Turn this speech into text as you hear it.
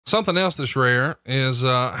Something else that's rare is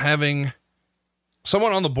having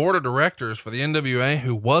someone on the board of directors for the NWA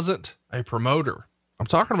who wasn't a promoter. I'm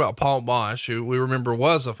talking about Paul Boesch, who we remember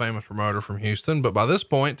was a famous promoter from Houston, but by this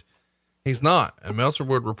point he's not. And Meltzer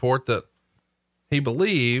would report that he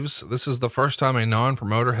believes this is the first time a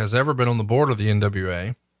non-promoter has ever been on the board of the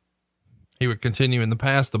NWA. He would continue, in the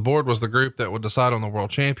past, the board was the group that would decide on the world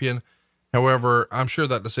champion. However, I'm sure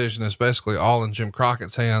that decision is basically all in Jim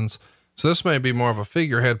Crockett's hands. So this may be more of a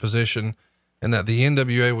figurehead position, and that the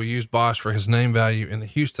NWA will use Boesch for his name value in the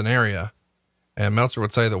Houston area. And Meltzer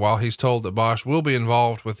would say that while he's told that Boesch will be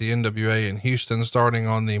involved with the NWA in Houston starting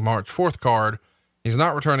on the March 4th card, he's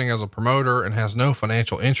not returning as a promoter and has no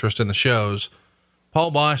financial interest in the shows.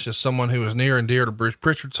 Paul Boesch is someone who is near and dear to Bruce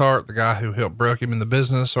Pritchard's heart, the guy who helped broke him in the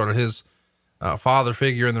business, sort of his father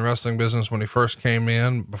figure in the wrestling business when he first came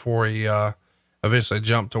in before he eventually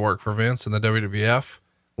jumped to work for Vince in the WWF.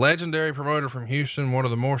 Legendary promoter from Houston, one of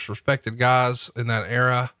the most respected guys in that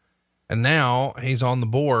era. And now he's on the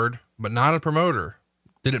board, but not a promoter.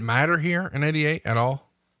 Did it matter here in 88 at all?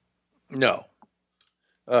 No.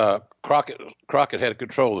 Crockett had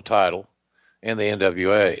control of the title and the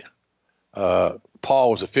NWA.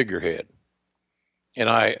 Paul was a figurehead. And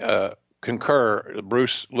I concur.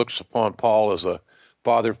 Bruce looks upon Paul as a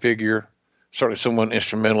father figure, certainly someone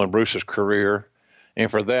instrumental in Bruce's career. And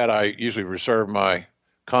for that, I usually reserve my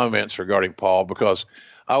comments regarding Paul because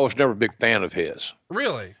I was never a big fan of his.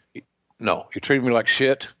 Really? No, he treated me like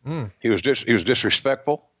shit. He was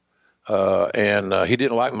disrespectful. And he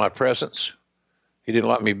didn't like my presence. He didn't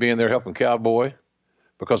like me being there helping Cowboy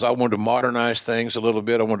because I wanted to modernize things a little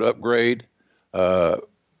bit. I wanted to upgrade.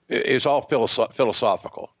 It's all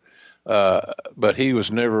philosophical. But he was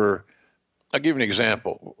never, I'll give you an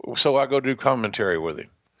example. So I go do commentary with him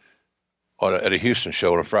at a Houston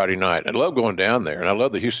show on a Friday night. I love going down there, and I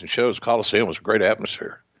love the Houston shows. Coliseum was a great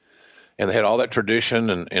atmosphere. And they had all that tradition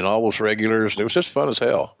and all those regulars. It was just fun as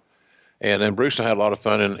hell. And then Bruce and I had a lot of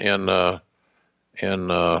fun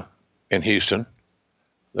in Houston.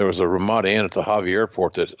 There was a Ramada Inn at the Javi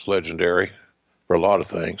Airport that's legendary for a lot of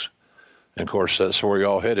things. And of course, that's where we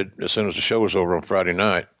all headed as soon as the show was over on Friday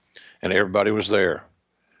night. And everybody was there.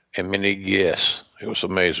 And many guests. It was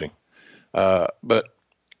amazing. But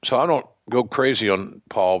so I don't go crazy on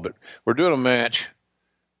Paul, but we're doing a match.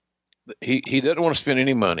 He doesn't want to spend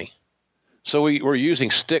any money. So we're using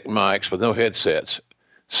stick mics with no headsets,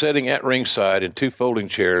 sitting at ringside in 2 folding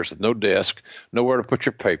chairs with no desk, nowhere to put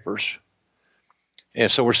your papers. And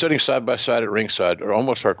so we're sitting side by side at ringside, or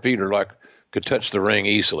almost our feet are like, could touch the ring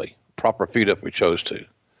easily, proper feet if we chose to.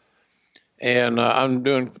 And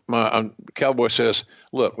Cowboy says,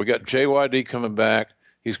 look, we got JYD coming back.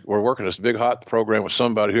 We're working this big hot program with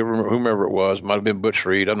somebody, whomever it was, might have been Butch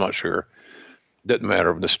Reed, I'm not sure. Doesn't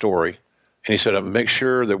matter the story. And he said, make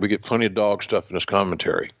sure that we get plenty of dog stuff in this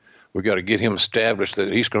commentary. We got to get him established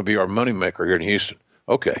that he's going to be our moneymaker here in Houston.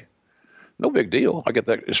 Okay. No big deal. I get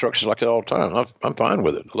that instructions like that all the time. I'm fine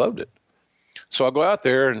with it. I loved it. So I go out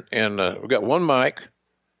there and we got one mic.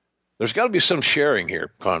 There's got to be some sharing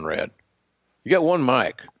here, Conrad. You got one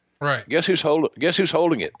mic. Right. Guess who's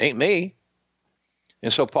holding it? Ain't me.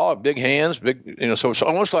 And so Paul had big hands, so it's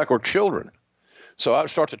almost like we're children. So I would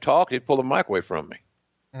start to talk, he'd pull the mic away from me.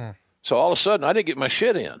 So all of a sudden I didn't get my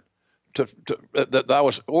shit in that I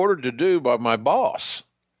was ordered to do by my boss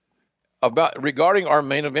regarding our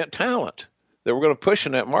main event talent that we're going to push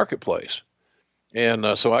in that marketplace.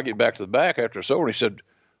 And so I get back to the back after it's over, and he said,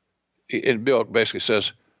 and Bill basically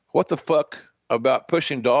says, what the fuck about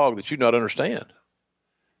pushing dog that you not understand?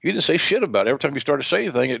 You didn't say shit about it. Every time you started to say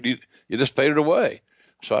anything, you just faded away.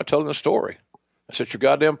 So I told him the story. I said, your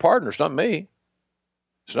goddamn partner. It's not me.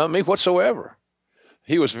 It's not me whatsoever.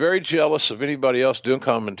 He was very jealous of anybody else doing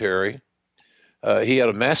commentary. He had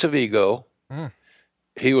a massive ego.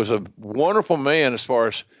 He was a wonderful man as far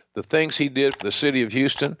as the things he did for the city of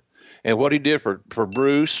Houston and what he did for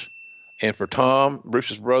Bruce and for Tom,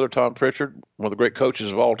 Bruce's brother, Tom Pritchard, one of the great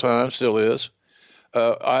coaches of all time, still is.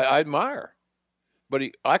 I admire. But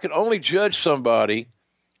I can only judge somebody,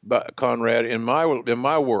 Conrad, in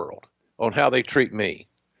my world on how they treat me.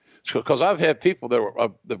 Because I've had people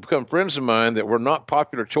that become friends of mine that were not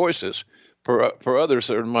popular choices for others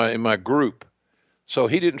that are in my group. So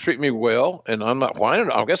he didn't treat me well, and I'm not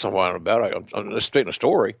whining. I guess I'm whining about it. I'm just stating a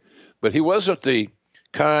story. But he wasn't the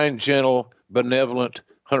kind, gentle, benevolent,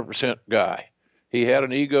 100% guy. He had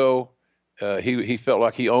an ego. He felt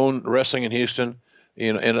like he owned wrestling in Houston.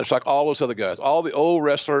 And it's like all those other guys. All the old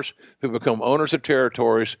wrestlers who become owners of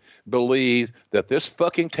territories believe that this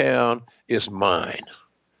fucking town is mine.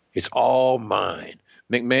 It's all mine.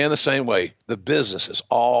 McMahon the same way. The business is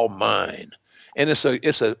all mine. And it's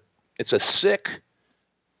a sick,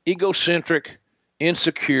 egocentric,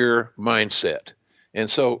 insecure mindset. And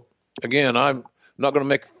so, again, I'm not going to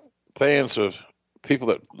make fans of people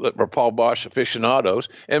that were Paul Boesch aficionados.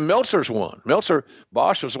 And Meltzer's one.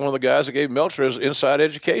 Boesch was one of the guys that gave Meltzer his inside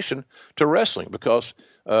education to wrestling, because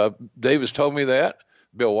Dave has told me that,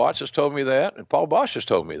 Bill Watts has told me that, and Paul Boesch has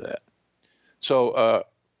told me that. So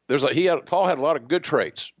Paul had a lot of good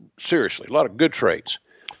traits, seriously, a lot of good traits.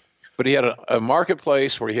 But he had a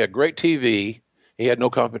marketplace where he had great TV. He had no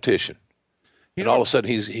competition. And all of a sudden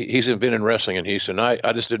he's invented wrestling in Houston.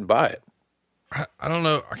 I just didn't buy it. I don't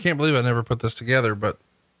know. I can't believe I never put this together, but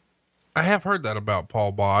I have heard that about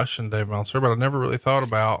Paul Boesch and Dave Meltzer, but I never really thought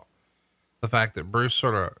about the fact that Bruce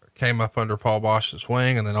sort of came up under Paul Boesch's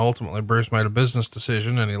wing. And then ultimately Bruce made a business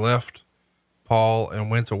decision and he left Paul and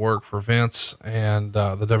went to work for Vince and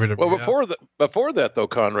the WWF. Well, before that though,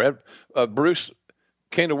 Conrad, Bruce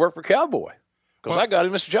came to work for Cowboy, because I got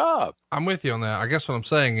him this job. I'm with you on that. I guess what I'm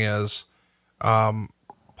saying is,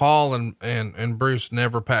 Paul and Bruce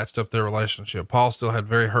never patched up their relationship. Paul still had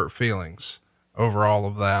very hurt feelings over all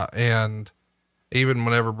of that. And even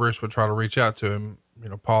whenever Bruce would try to reach out to him,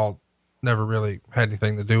 Paul never really had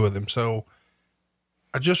anything to do with him. So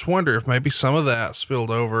I just wonder if maybe some of that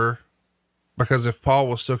spilled over, because if Paul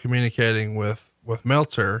was still communicating with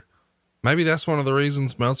Meltzer, maybe that's one of the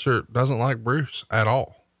reasons Meltzer doesn't like Bruce at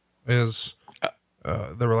all, is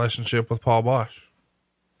the relationship with Paul Boesch.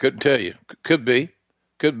 Couldn't tell you. Could be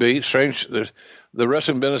strange. The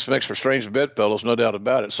wrestling business makes for strange bedfellows, no doubt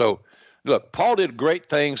about it. So look, Paul did great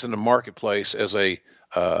things in the marketplace as I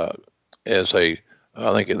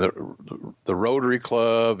think in the Rotary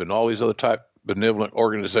Club and all these other type benevolent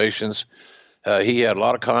organizations. He had a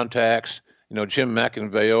lot of contacts, Jim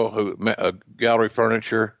McInvale, who Gallery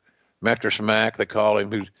Furniture, Mattress Mac, they call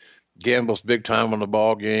him, who gambles big time on the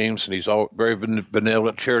ball games. And he's all very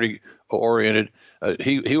benevolent, charity oriented.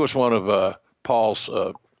 He was one of Paul's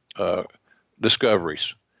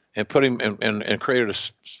discoveries, and put him and created a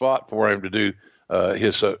spot for him to do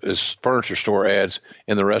his furniture store ads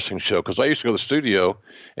in the wrestling show. Because I used to go to the studio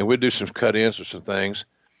and we'd do some cut-ins or some things,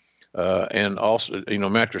 and also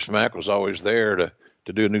Mattress Mac was always there to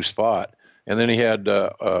do a new spot. And then he had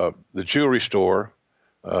the jewelry store,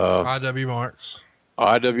 IW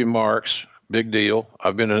Marks. Big deal.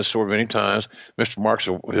 I've been in his store many times. Mr. Marks,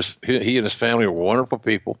 he and his family are wonderful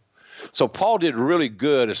people. So Paul did really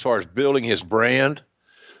good as far as building his brand,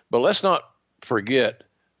 but let's not forget,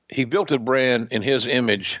 he built a brand in his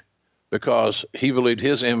image because he believed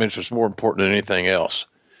his image was more important than anything else.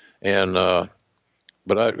 And,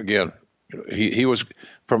 he was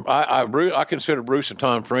I consider Bruce and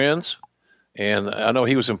Tom friends, and I know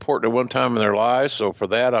he was important at one time in their lives. So for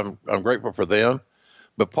that, I'm grateful for them.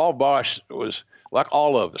 But Paul Boesch was like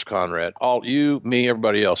all of us, Conrad, you, me,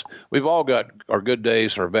 everybody else. We've all got our good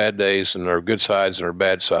days and our bad days and our good sides and our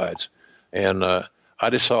bad sides. And I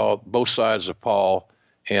just saw both sides of Paul.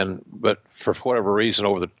 But for whatever reason,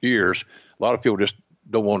 over the years, a lot of people just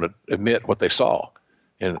don't want to admit what they saw.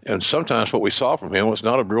 And sometimes what we saw from him was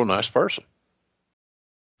not a real nice person.